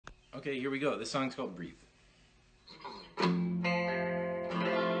Okay, here we go. This song's called Breathe.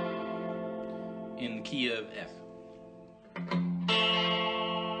 In the key of F.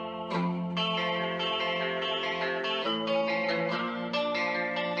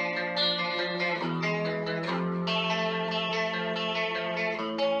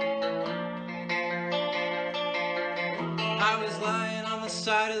 I was lying on the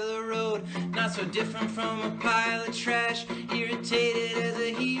side of the road, not so different from a pile of trash, irritated as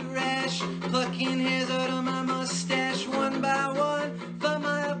a heat rash, plucking hairs out of my mustache one by one. Thought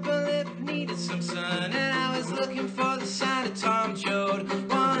my upper lip needed some sun, and I was looking for the sign of Tom Joad,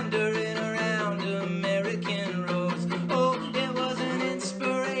 wandering around American roads. Oh, it was an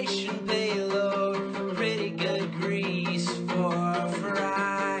inspiration payload, pretty good grease for frying.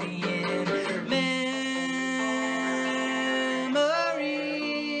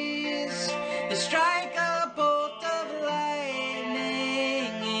 They strike a bolt of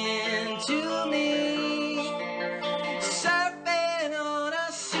lightning into me, surfing on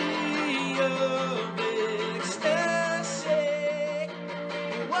a sea of ecstasy.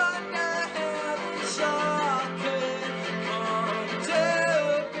 Wonder how this all could come to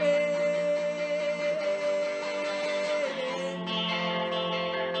be.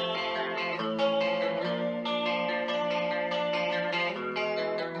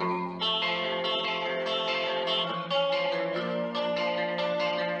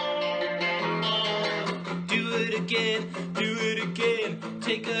 Do it again,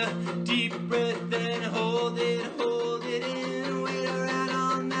 take a deep breath and hold it in, wait around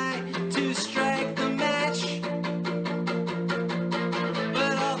all night to strike the match.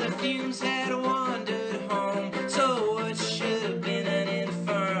 But all the fumes had wandered home, so what should have been an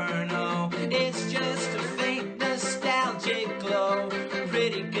inferno, it's just a faint nostalgic glow,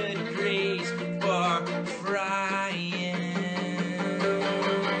 pretty good grease for frying.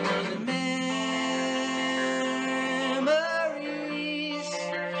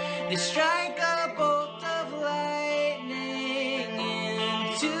 They strike a bolt of lightning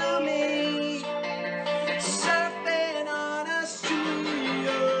into me, surfing on a sea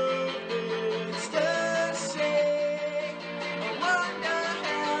of ecstasy. I wonder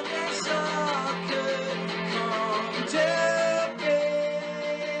how this all could come to be.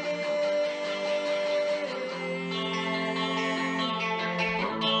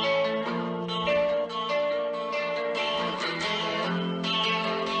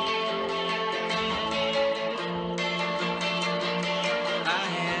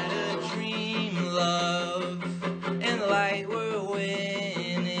 Love and light were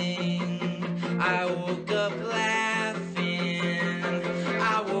winning. I woke up laughing,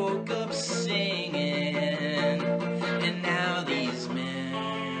 I woke up singing, and now these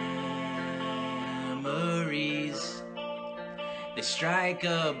memories, they strike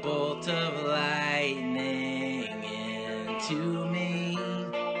a bolt of lightning into me.